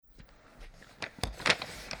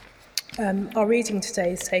Our reading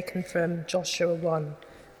today is taken from Joshua 1,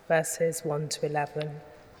 verses 1 to 11.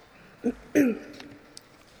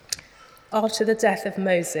 After the death of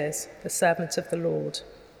Moses, the servant of the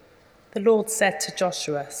Lord said to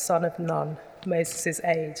Joshua, son of Nun, Moses'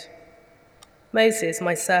 aide, "Moses,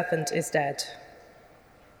 my servant, is dead.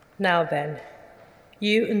 Now then,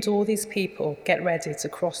 you and all these people get ready to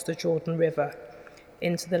cross the Jordan River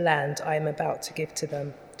into the land I am about to give to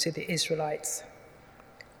them, to the Israelites.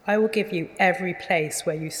 I will give you every place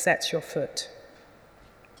where you set your foot,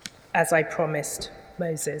 as I promised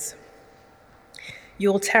Moses.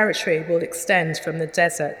 Your territory will extend from the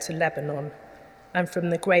desert to Lebanon, and from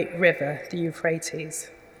the great river, the Euphrates,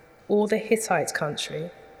 all the Hittite country,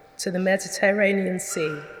 to the Mediterranean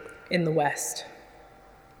Sea in the west.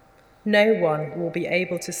 No one will be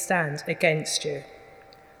able to stand against you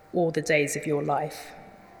all the days of your life.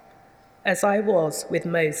 As I was with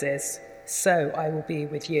Moses, so I will be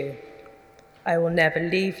with you. I will never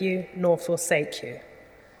leave you nor forsake you.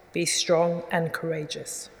 Be strong and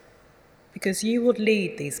courageous, because you will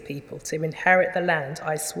lead these people to inherit the land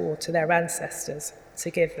I swore to their ancestors to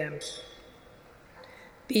give them.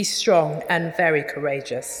 Be strong and very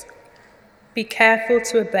courageous. Be careful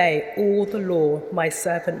to obey all the law my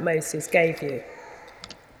servant Moses gave you.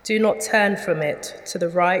 Do not turn from it to the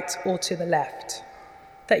right or to the left,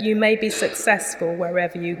 that you may be successful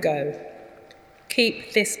wherever you go.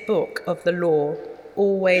 Keep this book of the law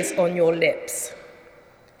always on your lips.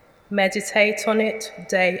 Meditate on it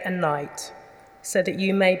day and night, so that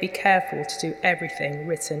you may be careful to do everything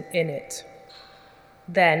written in it.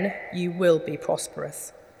 Then you will be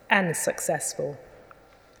prosperous and successful.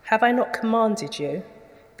 Have I not commanded you?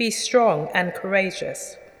 Be strong and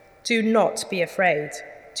courageous. Do not be afraid.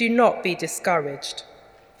 Do not be discouraged,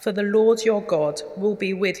 for the Lord your God will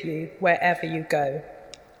be with you wherever you go."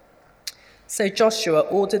 So Joshua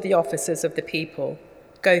ordered the officers of the people,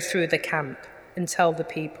 "Go through the camp and tell the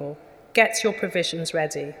people, 'Get your provisions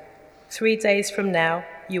ready. 3 days from now,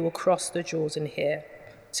 you will cross the Jordan here,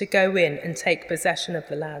 to go in and take possession of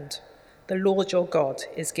the land the Lord your God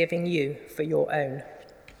is giving you for your own.'"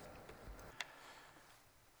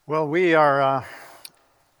 Well, we are,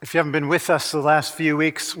 if you haven't been with us the last few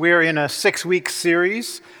weeks, we're in a 6-week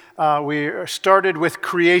series. We started with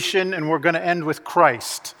creation and we're going to end with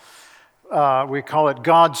Christ. We call it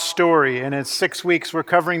God's story, and in 6 weeks we're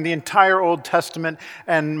covering the entire Old Testament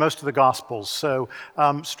and most of the Gospels. So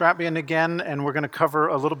strap in again, and we're going to cover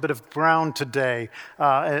a little bit of ground today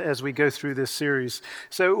as we go through this series.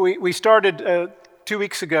 So we started 2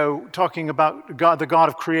 weeks ago talking about God, the God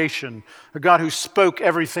of creation, the God who spoke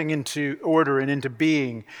everything into order and into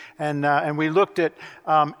being. And we looked at,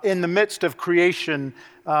 in the midst of creation,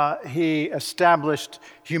 he established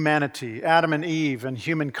humanity, Adam and Eve and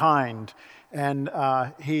humankind. And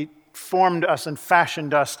he formed us and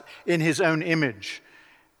fashioned us in his own image.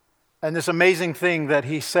 And this amazing thing that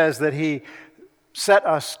he says that he set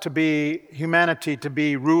us to be humanity, to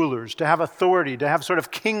be rulers, to have authority, to have sort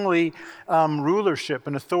of kingly rulership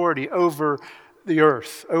and authority over the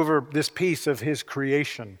earth, over this piece of his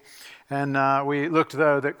creation. And we looked,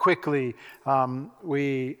 though, that quickly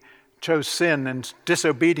we chose sin and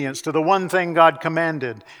disobedience to the one thing God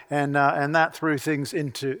commanded, and that threw things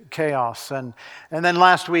into chaos. And then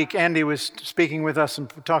last week, Andy was speaking with us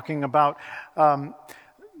and talking about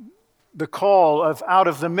the call of out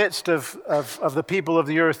of the midst of the people of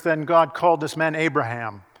the earth. Then God called this man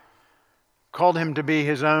Abraham, called him to be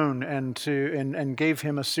his own, and gave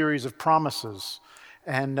him a series of promises.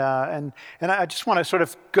 And I just want to sort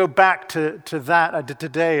of go back to that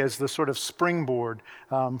today as the sort of springboard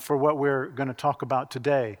for what we're going to talk about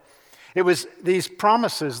today. It was these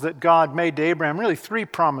promises that God made to Abraham, really 3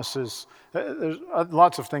 promises. There's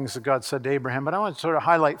lots of things that God said to Abraham, but I want to sort of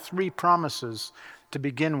highlight 3 promises to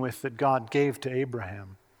begin with that God gave to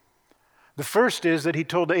Abraham. The first is that he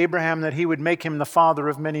told Abraham that he would make him the father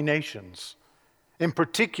of many nations. In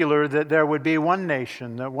particular, that there would be one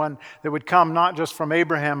nation, that would come not just from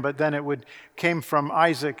Abraham, but then came from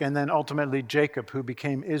Isaac and then ultimately Jacob, who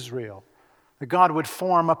became Israel. That God would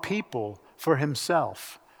form a people for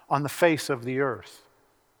himself on the face of the earth.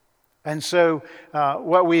 And so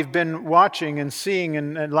what we've been watching and seeing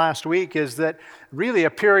in last week is that really a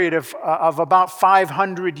period of about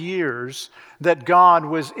 500 years that God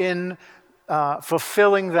was in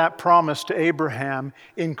fulfilling that promise to Abraham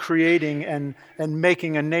in creating and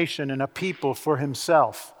making a nation and a people for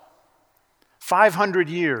himself. 500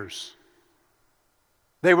 years.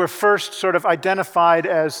 They were first sort of identified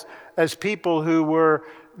as people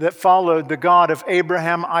that followed the God of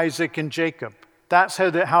Abraham, Isaac, and Jacob. That's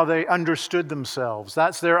how they understood themselves.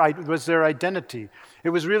 Was their identity. It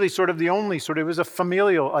was really it was a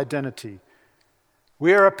familial identity.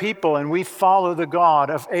 We are a people and we follow the God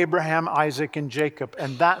of Abraham, Isaac, and Jacob,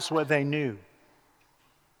 and that's what they knew.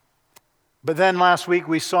 But then last week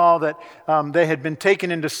we saw that they had been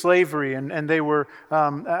taken into slavery and they were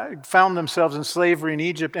found themselves in slavery in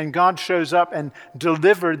Egypt, and God shows up and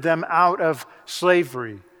delivered them out of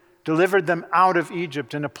slavery, delivered them out of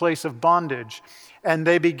Egypt in a place of bondage, and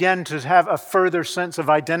they began to have a further sense of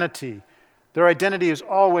identity. Their identity is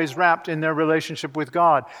always wrapped in their relationship with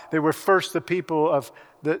God. They were first the people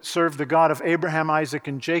that served the God of Abraham, Isaac,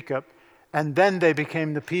 and Jacob, and then they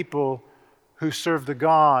became the people who serve the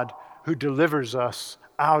God who delivers us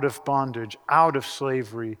out of bondage, out of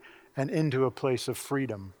slavery, and into a place of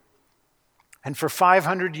freedom. And for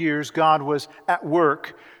 500 years, God was at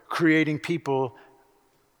work creating people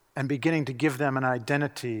and beginning to give them an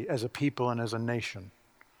identity as a people and as a nation.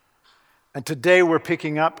 And today we're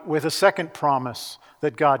picking up with a second promise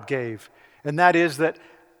that God gave, and that is that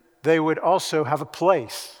they would also have a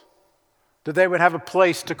place, that they would have a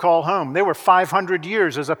place to call home. They were 500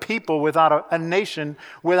 years as a people without a nation,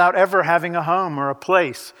 without ever having a home or a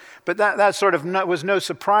place. But that was no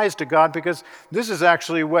surprise to God, because this is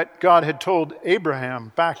actually what God had told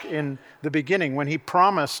Abraham back in the beginning when he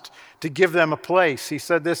promised to give them a place. He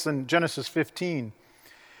said this in Genesis 15.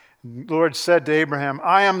 The Lord said to Abraham,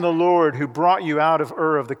 "I am the Lord who brought you out of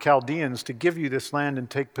Ur of the Chaldeans to give you this land and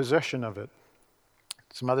take possession of it."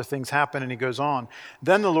 Some other things happen, and he goes on.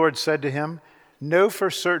 Then the Lord said to him, "Know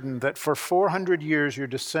for certain that for 400 years your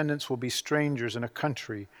descendants will be strangers in a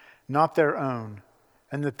country not their own,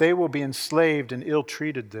 and that they will be enslaved and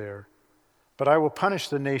ill-treated there. But I will punish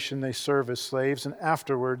the nation they serve as slaves, and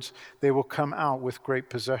afterwards they will come out with great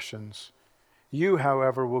possessions. You,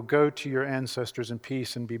 however, will go to your ancestors in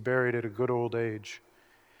peace and be buried at a good old age.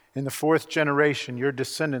 In the 4th generation, your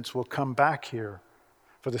descendants will come back here,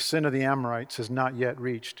 for the sin of the Amorites has not yet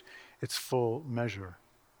reached its full measure."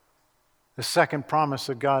 The second promise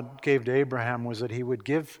that God gave to Abraham was that he would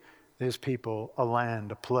give his people a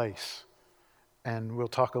land, a place. And we'll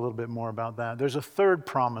talk a little bit more about that. There's a third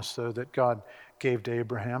promise, though, that God gave to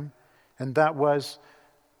Abraham, and that was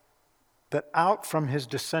that out from his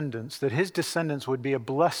descendants, that his descendants would be a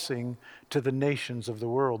blessing to the nations of the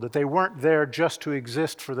world, that they weren't there just to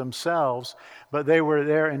exist for themselves, but they were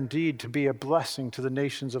there indeed to be a blessing to the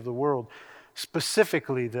nations of the world.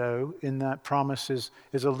 Specifically, though, in that promise is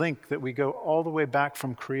a link that we go all the way back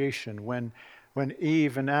from creation, when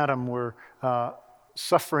Eve and Adam were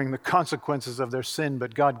suffering the consequences of their sin,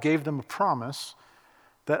 but God gave them a promise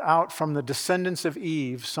that out from the descendants of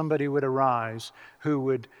Eve, somebody would arise who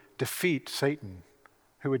would defeat Satan,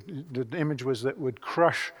 the image was that would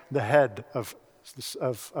crush the head of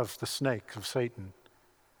the snake, of Satan.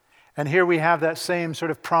 And here we have that same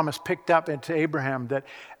sort of promise picked up into Abraham, that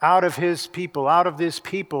out of his people, out of this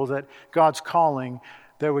people that God's calling,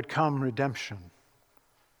 there would come redemption.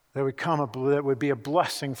 There would be a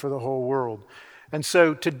blessing for the whole world. And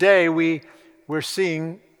so today we're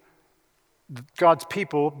seeing God's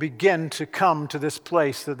people begin to come to this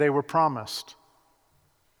place that they were promised.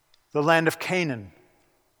 The land of Canaan.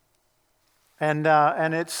 And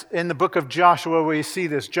it's in the book of Joshua where you see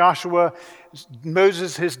this.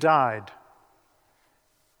 Moses has died.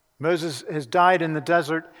 Moses has died in the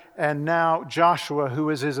desert, and now Joshua, who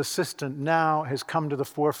is his assistant, now has come to the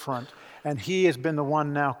forefront. And he has been the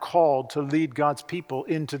one now called to lead God's people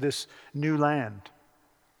into this new land.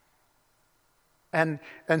 And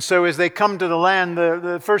so as they come to the land,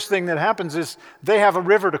 the first thing that happens is they have a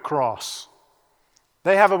river to cross.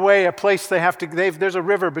 They have a place they have to, there's a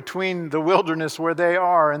river between the wilderness where they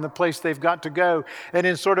are and the place they've got to go. And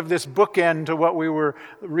in sort of this bookend to what we were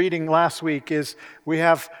reading last week is we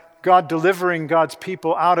have God delivering God's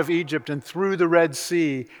people out of Egypt and through the Red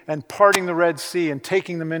Sea and parting the Red Sea and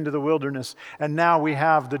taking them into the wilderness. And now we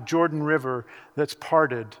have the Jordan River that's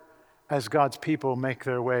parted as God's people make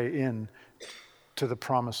their way in to the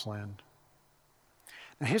Promised Land.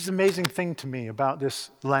 Now, here's the amazing thing to me about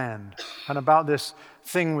this land and about this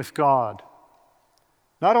thing with God.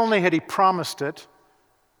 Not only had he promised it,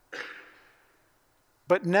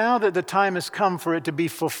 but now that the time has come for it to be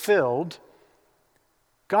fulfilled,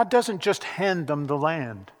 God doesn't just hand them the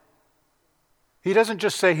land. He doesn't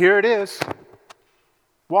just say, "Here it is,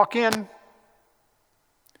 walk in."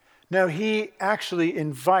 No, he actually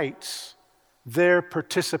invites their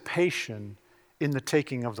participation in the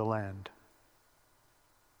taking of the land.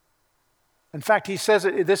 In fact, he says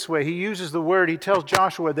it this way. He uses the word, he tells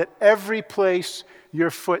Joshua that every place your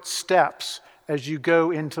foot steps as you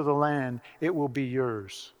go into the land, it will be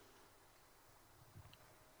yours.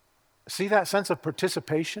 See that sense of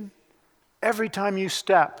participation? Every time you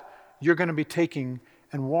step, you're going to be taking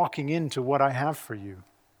and walking into what I have for you.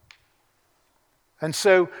 And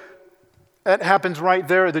so that happens right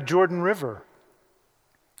there at the Jordan River.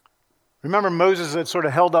 Remember, Moses had sort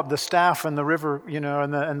of held up the staff and the river,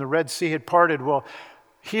 and the Red Sea had parted. Well,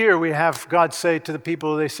 here we have God say to the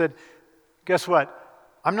people, they said, guess what?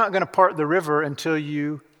 I'm not going to part the river until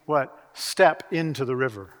you, step into the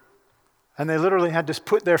river. And they literally had to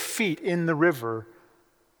put their feet in the river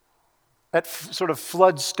at sort of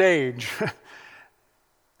flood stage.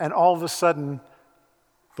 And all of a sudden,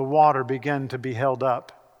 the water began to be held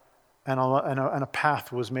up. And a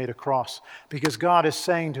path was made across. Because God is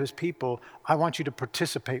saying to his people, I want you to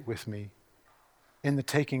participate with me in the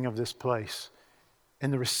taking of this place,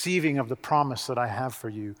 in the receiving of the promise that I have for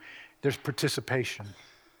you. There's participation.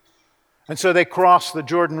 And so they cross the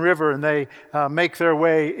Jordan River and they make their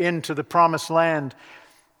way into the promised land.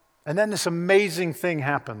 And then this amazing thing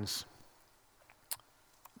happens.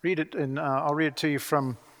 Read it, and I'll read it to you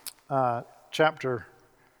from chapter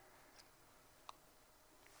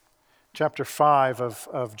 5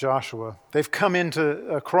 of Joshua. They've come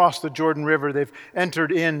across the Jordan River. They've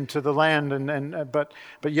entered into the land, but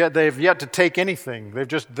yet they've yet to take anything. They're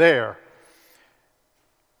just there.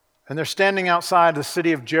 And they're standing outside the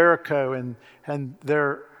city of Jericho, and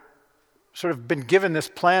they're sort of been given this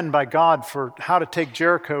plan by God for how to take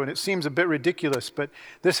Jericho, and it seems a bit ridiculous, but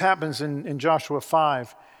this happens in Joshua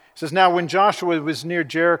 5. It says, now when Joshua was near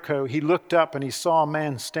Jericho, he looked up and he saw a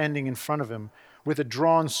man standing in front of him with a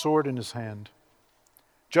drawn sword in his hand.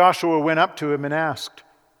 Joshua went up to him and asked,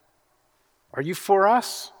 are you for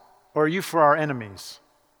us or are you for our enemies?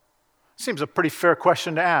 Seems a pretty fair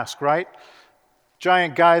question to ask, right?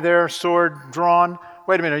 Giant guy there, sword drawn.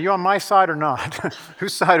 Wait a minute, are you on my side or not?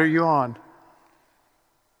 Whose side are you on?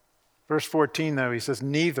 Verse 14, though, he says,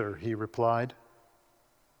 neither, he replied.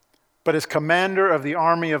 But as commander of the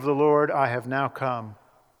army of the Lord, I have now come.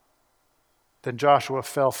 Then Joshua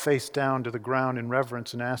fell face down to the ground in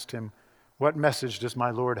reverence and asked him, what message does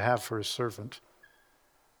my Lord have for his servant?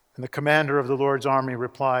 And the commander of the Lord's army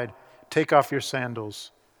replied, take off your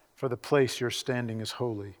sandals, for the place you're standing is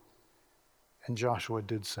holy. And Joshua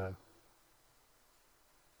did so.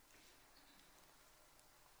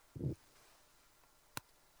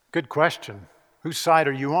 Good question. Whose side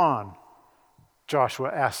are you on?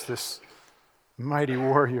 Joshua asked this mighty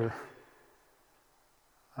warrior.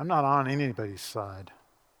 I'm not on anybody's side.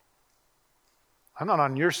 I'm not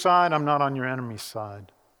on your side. I'm not on your enemy's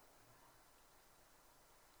side.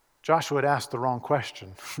 Joshua had asked the wrong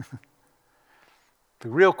question. The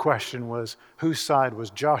real question was, whose side was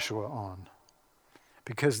Joshua on?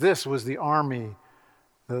 Because this was the army,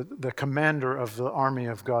 the commander of the army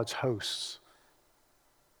of God's hosts.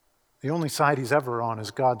 The only side he's ever on is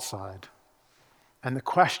God's side. And the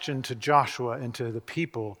question to Joshua and to the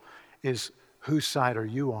people is, whose side are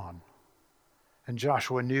you on? And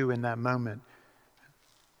Joshua knew in that moment,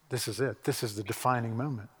 this is it. This is the defining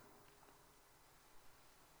moment.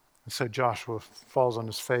 And so Joshua falls on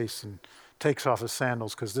his face and takes off his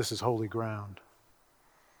sandals because this is holy ground.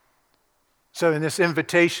 So in this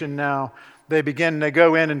invitation now, they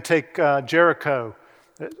go in and take Jericho.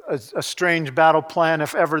 A strange battle plan,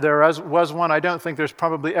 if ever there was one. I don't think there's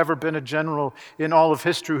probably ever been a general in all of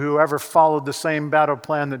history who ever followed the same battle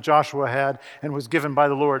plan that Joshua had and was given by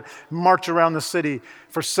the Lord. March around the city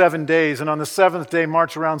for 7 days, and on the seventh day,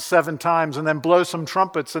 march around 7 times, and then blow some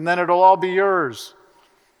trumpets, and then it'll all be yours.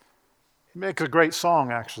 It makes a great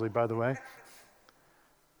song, actually, by the way.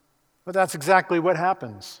 But that's exactly what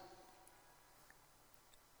happens.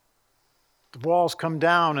 The walls come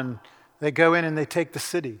down, and they go in and they take the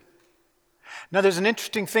city. Now there's an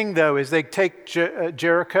interesting thing, though, is they take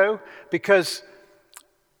Jericho, because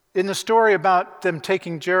in the story about them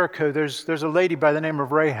taking Jericho, there's a lady by the name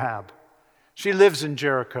of Rahab. She lives in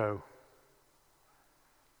Jericho.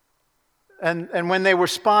 And when they were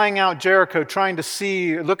spying out Jericho, trying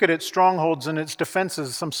to look at its strongholds and its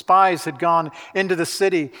defenses, some spies had gone into the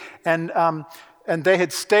city, and they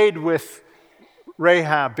had stayed with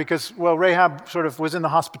Rahab, because, Rahab sort of was in the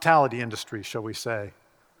hospitality industry, shall we say.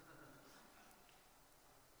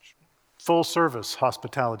 Full service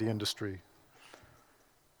hospitality industry.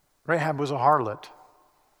 Rahab was a harlot.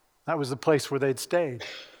 That was the place where they'd stayed.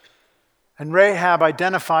 And Rahab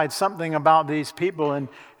identified something about these people,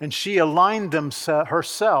 and she aligned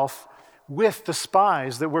herself with the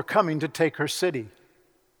spies that were coming to take her city.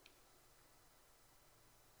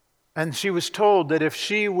 And she was told that if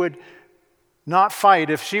she would not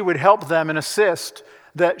fight, if she would help them and assist,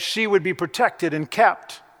 that she would be protected and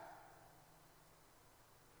kept.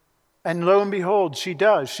 And lo and behold, she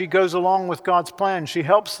does. She goes along with God's plan. She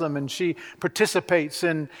helps them and she participates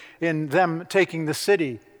in them taking the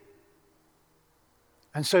city.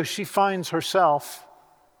 And so she finds herself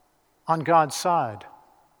on God's side,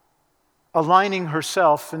 aligning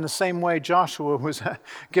herself in the same way Joshua was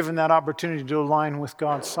given that opportunity to align with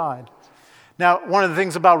God's side. Now, one of the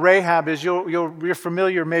things about Rahab is you're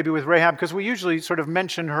familiar maybe with Rahab because we usually sort of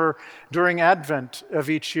mention her during Advent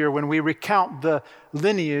of each year when we recount the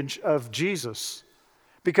lineage of Jesus.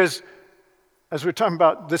 Because as we're talking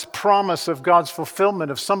about this promise of God's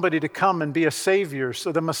fulfillment of somebody to come and be a Savior,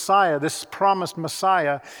 so the Messiah, this promised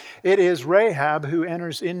Messiah, it is Rahab who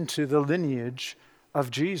enters into the lineage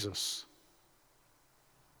of Jesus.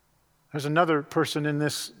 There's another person in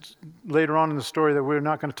this later on in the story that we're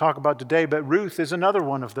not going to talk about today, but Ruth is another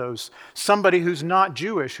one of those. Somebody who's not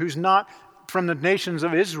Jewish, who's not from the nations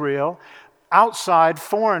of Israel, outside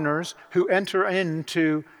foreigners who enter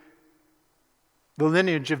into the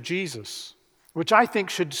lineage of Jesus, which I think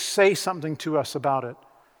should say something to us about it.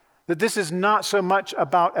 That this is not so much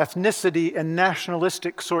about ethnicity and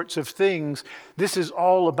nationalistic sorts of things. This is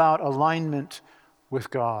all about alignment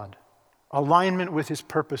with God. Alignment with His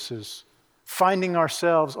purposes, finding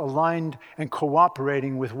ourselves aligned and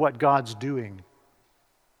cooperating with what God's doing.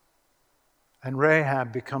 And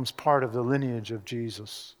Rahab becomes part of the lineage of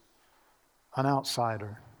Jesus, an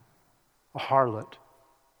outsider, a harlot.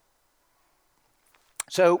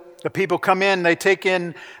 So the people come in, they take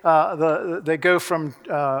in, they go from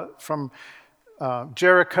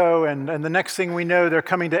Jericho, and the next thing we know, they're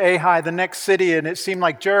coming to Ai, the next city, and it seemed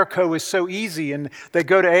like Jericho was so easy, and they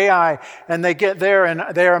go to Ai, and they get there, and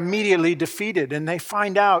they're immediately defeated, and they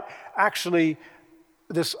find out, actually,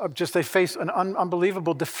 they face an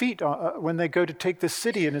unbelievable defeat when they go to take this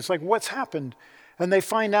city, and it's like, what's happened? And they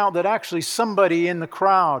find out that actually somebody in the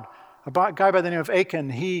crowd, a guy by the name of Achan,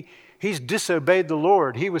 He's disobeyed the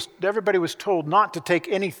Lord. Everybody was told not to take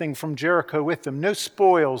anything from Jericho with them. No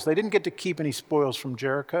spoils. They didn't get to keep any spoils from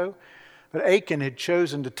Jericho. But Achan had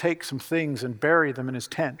chosen to take some things and bury them in his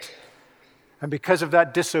tent. And because of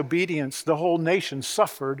that disobedience, the whole nation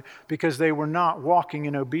suffered because they were not walking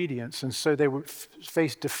in obedience. And so they would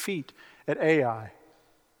face defeat at Ai.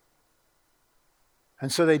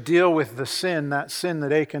 And so they deal with the sin that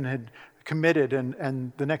Achan had committed,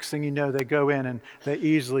 and the next thing you know, they go in and they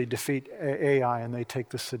easily defeat Ai and they take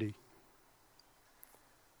the city.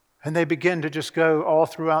 And they begin to just go all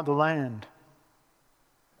throughout the land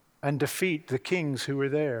and defeat the kings who were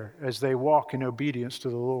there as they walk in obedience to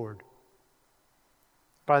the Lord.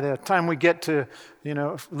 By the time we get to,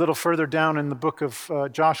 a little further down in the book of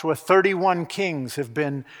Joshua, 31 kings have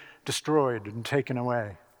been destroyed and taken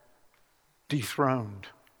away, dethroned.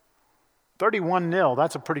 31-0,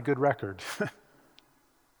 that's a pretty good record.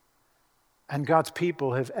 And God's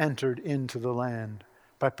people have entered into the land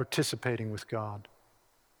by participating with God.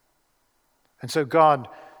 And so God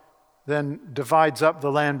then divides up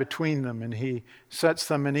the land between them, and He sets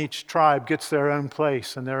them, and each tribe gets their own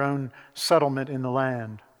place and their own settlement in the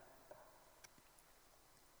land.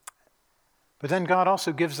 But then God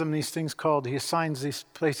also gives them these things He assigns these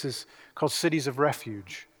places called cities of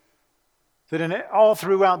refuge. That all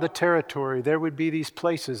throughout the territory, there would be these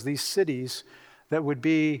places, these cities that would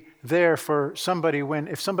be there for somebody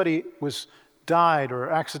if somebody died or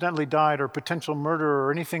accidentally died or potential murder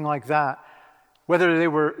or anything like that, whether they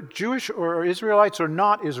were Jewish or Israelites or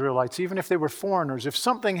not Israelites, even if they were foreigners, if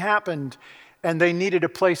something happened and they needed a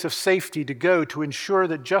place of safety to go to ensure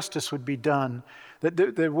that justice would be done, that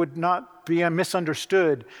there would not be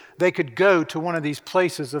misunderstood, they could go to one of these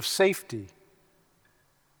places of safety.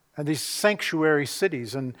 And these sanctuary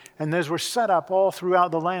cities, and those were set up all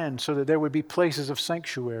throughout the land so that there would be places of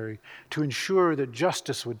sanctuary to ensure that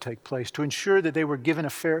justice would take place, to ensure that they were given a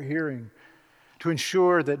fair hearing, to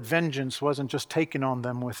ensure that vengeance wasn't just taken on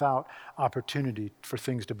them without opportunity for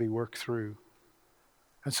things to be worked through.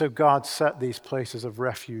 And so God set these places of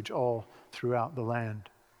refuge all throughout the land.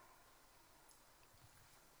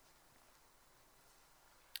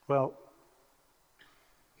 Well,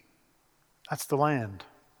 that's the land.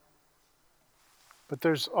 But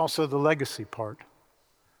there's also the legacy part.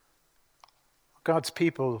 God's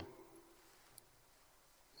people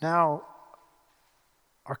now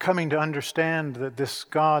are coming to understand that this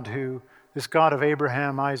God of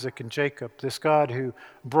Abraham, Isaac, and Jacob, this God who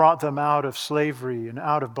brought them out of slavery and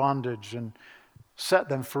out of bondage and set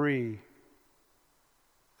them free,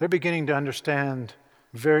 they're beginning to understand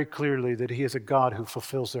very clearly that He is a God who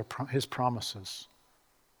fulfills His promises.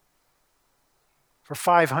 For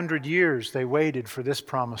 500 years, they waited for this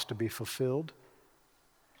promise to be fulfilled,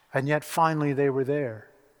 and yet finally they were there.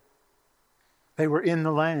 They were in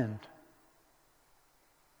the land.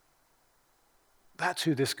 That's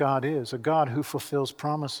who this God is, a God who fulfills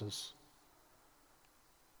promises.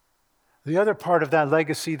 The other part of that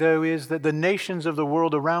legacy, though, is that the nations of the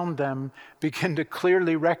world around them begin to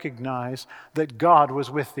clearly recognize that God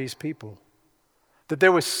was with these people, that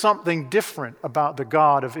there was something different about the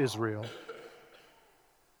God of Israel.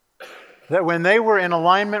 That when they were in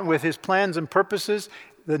alignment with his plans and purposes,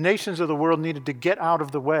 the nations of the world needed to get out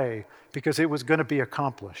of the way because it was going to be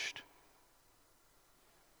accomplished.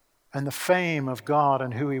 And the fame of God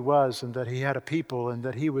and who he was and that he had a people and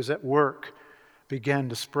that he was at work began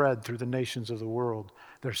to spread through the nations of the world.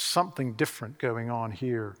 There's something different going on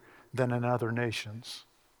here than in other nations.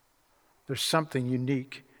 There's something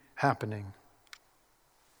unique happening.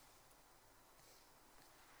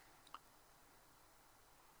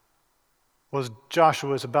 Well, as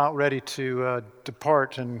Joshua is about ready to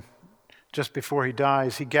depart, and just before he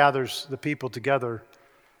dies, he gathers the people together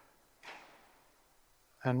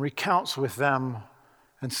and recounts with them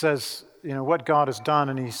and says, what God has done.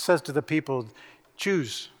 And he says to the people,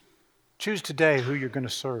 choose today who you're going to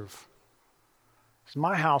serve. It's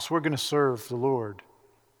my house, we're going to serve the Lord.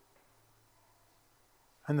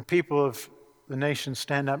 And the people of the nation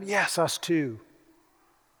stand up, yes, us too.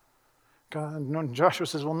 Joshua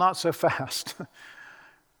says, well, not so fast.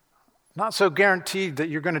 Not so guaranteed that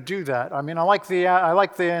you're going to do that. I mean, I like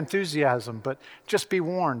the enthusiasm, but just be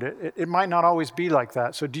warned, it might not always be like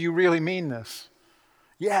that. So do you really mean this?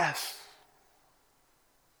 Yes.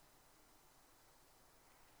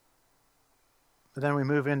 But then we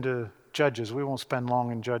move into Judges. We won't spend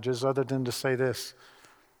long in Judges other than to say this.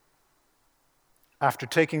 After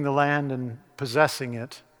taking the land and possessing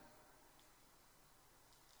it,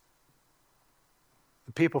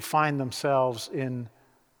 the people find themselves in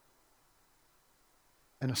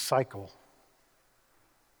a cycle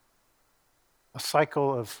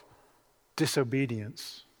of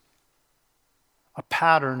disobedience, a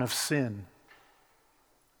pattern of sin.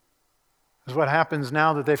 Is what happens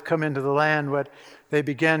now that they've come into the land, what they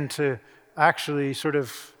begin to actually sort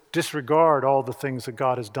of disregard all the things that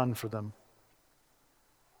God has done for them.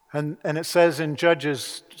 And it says in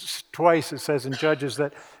Judges, twice it says in Judges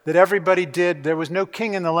that everybody did, there was no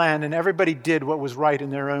king in the land, and everybody did what was right in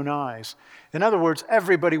their own eyes. In other words,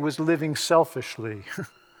 everybody was living selfishly.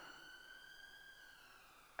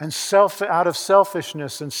 And out of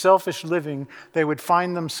selfishness and selfish living, they would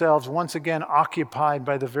find themselves once again occupied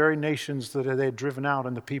by the very nations that they had driven out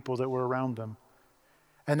and the people that were around them.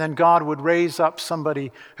 And then God would raise up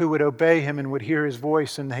somebody who would obey him and would hear his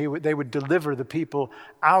voice, and they would deliver the people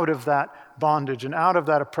out of that bondage and out of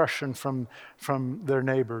that oppression from their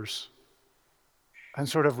neighbors and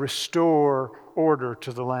sort of restore order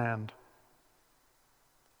to the land.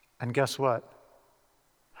 And guess what?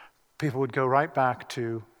 People would go right back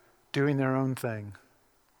to doing their own thing,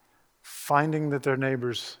 finding that their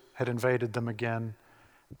neighbors had invaded them again,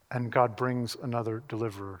 and God brings another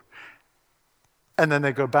deliverer. And then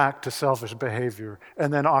they go back to selfish behavior,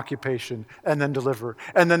 and then occupation, and then deliver.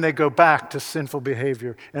 And then they go back to sinful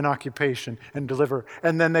behavior and occupation and deliver.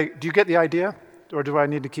 And then do you get the idea? Or do I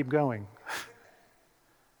need to keep going?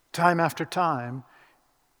 Time after time,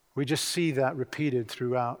 we just see that repeated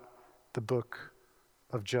throughout the book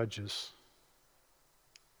of Judges.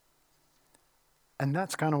 And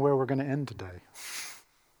that's kind of where we're going to end today.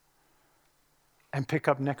 And pick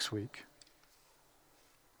up next week.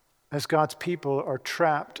 As God's people are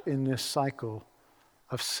trapped in this cycle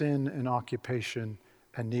of sin and occupation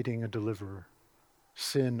and needing a deliverer.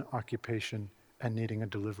 Sin, occupation, and needing a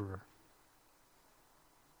deliverer.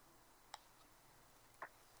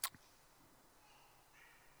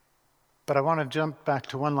 But I want to jump back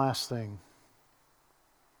to one last thing.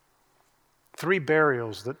 3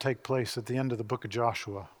 burials that take place at the end of the book of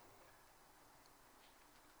Joshua.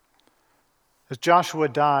 As Joshua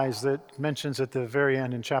dies, that mentions at the very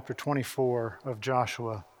end in chapter 24 of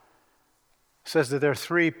Joshua, says that there are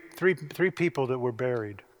three people that were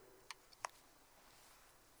buried.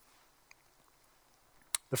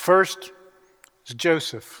 The first is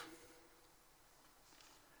Joseph.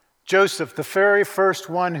 Joseph, the very first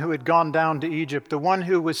one who had gone down to Egypt, the one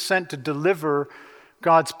who was sent to deliver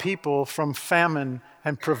God's people from famine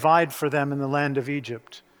and provide for them in the land of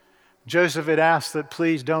Egypt. Joseph had asked that,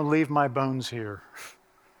 please don't leave my bones here.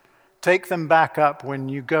 Take them back up when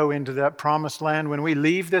you go into that promised land. When we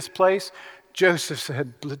leave this place, Joseph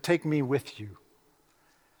said, take me with you.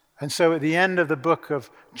 And so at the end of the book of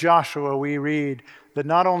Joshua, we read that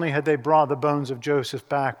not only had they brought the bones of Joseph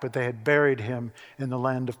back, but they had buried him in the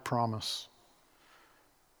land of promise.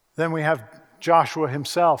 Then we have Joshua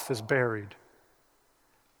himself is buried.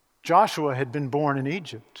 Joshua had been born in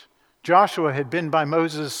Egypt. Joshua had been by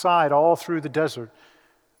Moses' side all through the desert,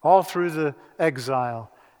 all through the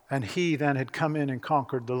exile, and he then had come in and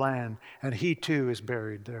conquered the land, and he too is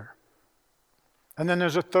buried there. And then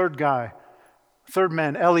there's a third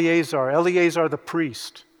man, Eleazar the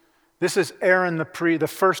priest. This is Aaron the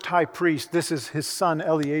first high priest. This is his son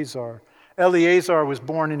Eleazar. Eleazar was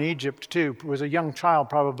born in Egypt too, was a young child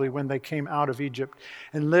probably when they came out of Egypt,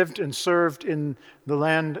 and lived and served in the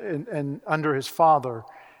land and under his father.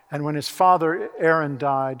 And when his father Aaron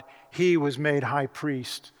died, he was made high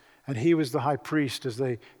priest. And he was the high priest as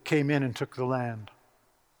they came in and took the land.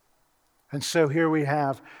 And so here we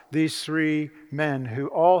have these three men who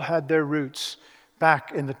all had their roots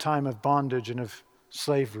back in the time of bondage and of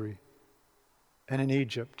slavery and in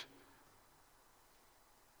Egypt.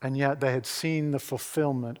 And yet they had seen the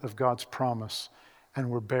fulfillment of God's promise and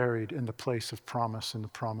were buried in the place of promise in the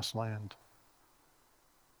promised land.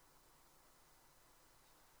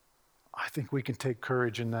 I think we can take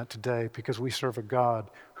courage in that today because we serve a God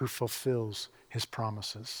who fulfills his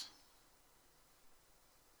promises.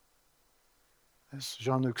 As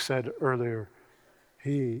Jean-Luc said earlier,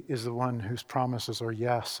 he is the one whose promises are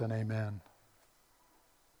yes and amen.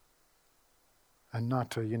 And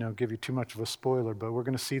not to, give you too much of a spoiler, but we're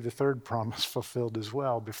going to see the third promise fulfilled as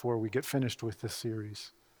well before we get finished with this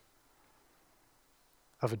series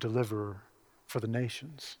of a deliverer for the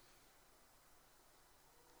nations.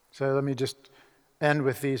 So let me just end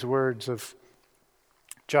with these words of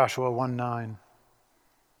Joshua 1:9.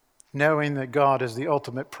 Knowing that God is the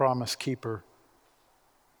ultimate promise keeper,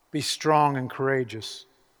 be strong and courageous.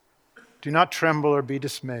 Do not tremble or be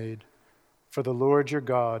dismayed, for the Lord your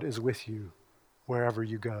God is with you wherever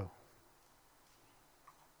you go.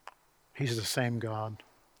 He's the same God,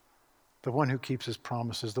 the one who keeps his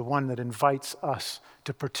promises, the one that invites us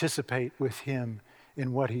to participate with him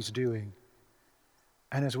in what he's doing.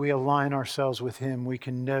 And as we align ourselves with him, we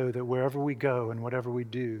can know that wherever we go and whatever we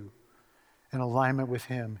do, in alignment with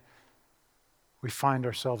him, we find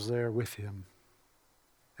ourselves there with him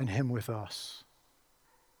and him with us.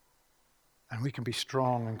 And we can be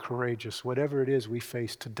strong and courageous, whatever it is we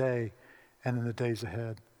face today and in the days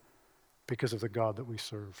ahead, because of the God that we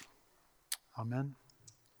serve. Amen.